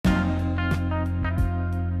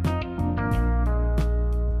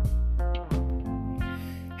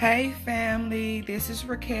Hey family, this is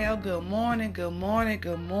Raquel. Good morning, good morning,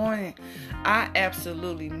 good morning. I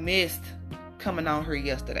absolutely missed coming on here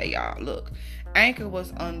yesterday, y'all. Look, Anchor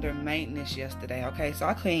was under maintenance yesterday, okay? So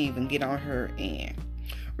I couldn't even get on here and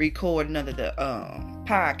record none of the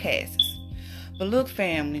podcasts. But look,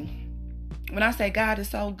 family, when I say God is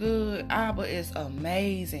so good, Abba is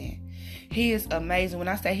amazing. He is amazing. When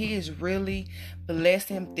I say he is really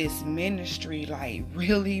blessing this ministry, like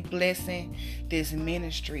really blessing this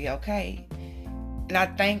ministry, okay? And I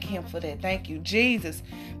thank him for that. Thank you, Jesus.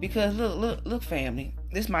 Because look, family.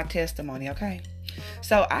 This is my testimony, okay?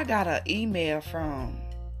 So I got an email from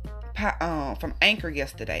Anchor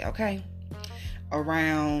yesterday, okay?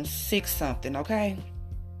 Around 6 something, okay?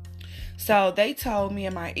 So they told me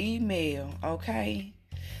in my email, okay,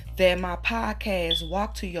 that my podcast,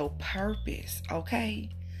 Walk to Your Purpose, okay,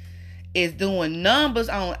 is doing numbers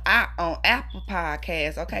on Apple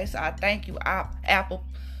Podcasts, okay? So I thank you, Apple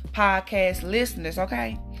Podcast listeners,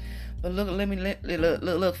 okay? But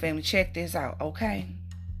look, family, check this out, okay?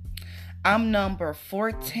 I'm number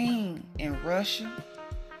 14 in Russia.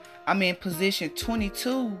 I'm in position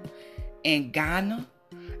 22 in Ghana.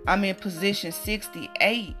 I'm in position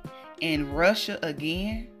 68 in Russia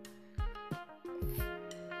again.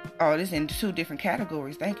 Oh, this is in 2 different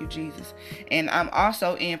categories. Thank you, Jesus. And I'm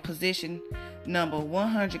also in position number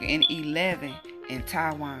 111 in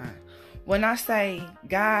Taiwan. When I say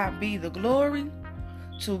God be the glory,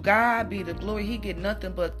 to God be the glory. He get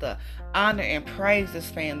nothing but the honor and praise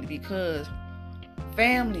this family. Because,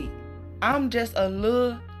 family, I'm just a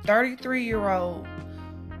little 33-year-old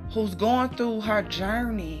who's going through her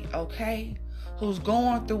journey, okay? Who's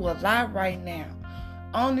going through a lot right now.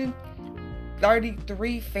 Only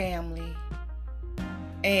 33, family,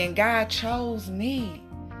 and God chose me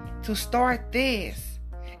to start this,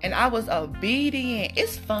 and I was obedient.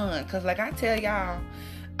 It's fun because, like I tell y'all,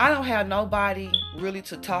 I don't have nobody really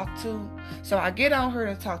to talk to, so I get on here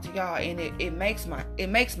and talk to y'all, and it makes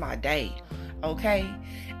my day, okay?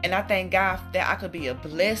 And I thank God that I could be a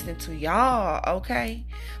blessing to y'all, okay?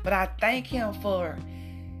 But I thank him for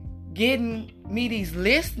getting me these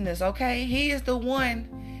listeners, okay? He is the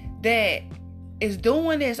one that is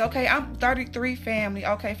doing this, okay? I'm 33, family,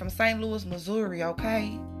 okay, from St. Louis, Missouri,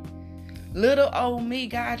 okay? Little old me,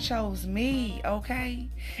 God chose me, okay?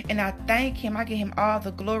 And I thank him. I give him all the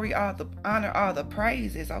glory, all the honor, all the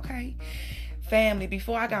praises, okay? Family,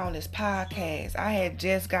 before I got on this podcast, I had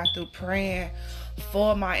just got through praying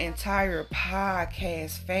for my entire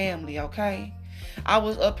podcast family, okay? I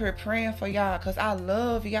was up here praying for y'all because I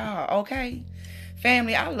love y'all, okay?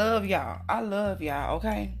 Family, I love y'all. I love y'all,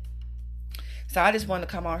 okay? So I just want to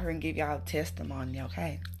come on here and give y'all a testimony,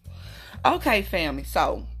 okay? Okay, family.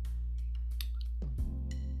 So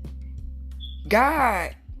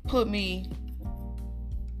God put me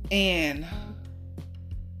in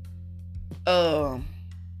a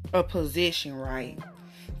position, right,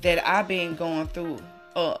 that I've been going through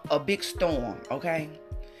a big storm, okay?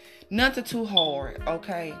 Nothing too hard,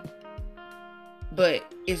 okay? But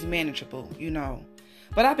it's manageable, you know.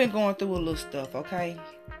 But I've been going through a little stuff, okay?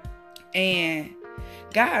 And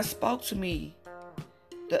God spoke to me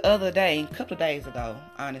the other day, a couple of days ago,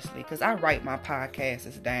 honestly, because I write my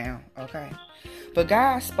podcasts down, okay? But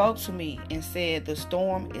God spoke to me and said, the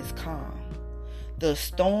storm is calm. The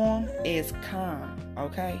storm is calm,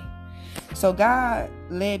 okay? So God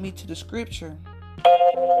led me to the scripture,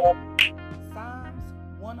 Psalms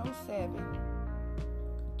 107,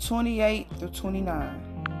 28 through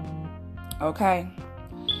 29, okay?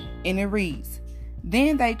 And it reads,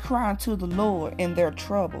 then they cry unto the Lord in their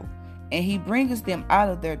trouble, and he bringeth them out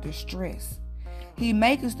of their distress. He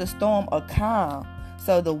maketh the storm a calm,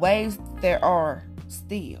 so the waves there are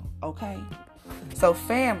still. Okay? So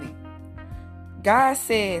family, God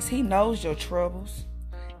says he knows your troubles,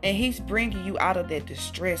 and he's bringing you out of that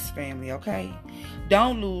distress, family, okay?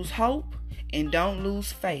 Don't lose hope, and don't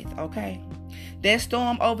lose faith, okay? That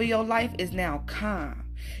storm over your life is now calm.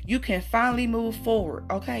 You can finally move forward,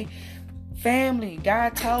 okay? Family,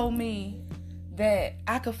 God told me that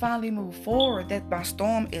I could finally move forward, that my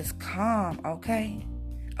storm is calm, okay?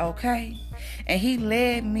 Okay? And he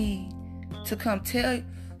led me to come tell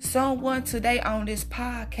someone today on this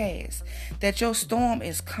podcast that your storm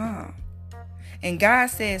is calm. And God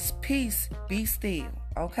says, peace, be still,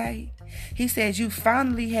 okay? He says you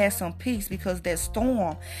finally had some peace because that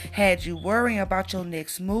storm had you worrying about your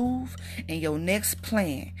next move and your next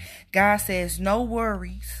plan. God says, no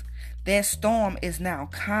worries. That storm is now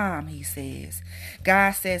calm, he says.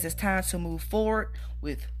 God says it's time to move forward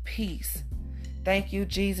with peace. Thank you,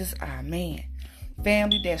 Jesus. Amen.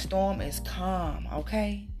 Family, that storm is calm,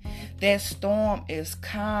 okay? That storm is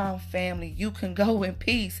calm, family. You can go in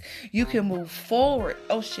peace. You can move forward.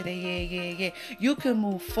 Oh, shit, yeah. You can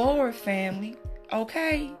move forward, family.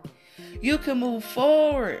 Okay? You can move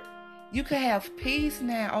forward. You can have peace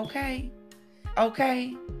now, okay?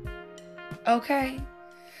 Okay?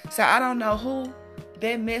 So I don't know who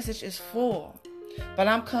that message is for, but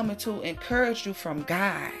I'm coming to encourage you from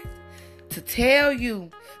God to tell you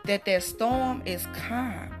that storm is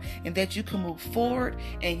calm and that you can move forward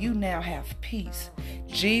and you now have peace.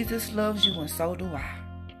 Jesus loves you and so do I.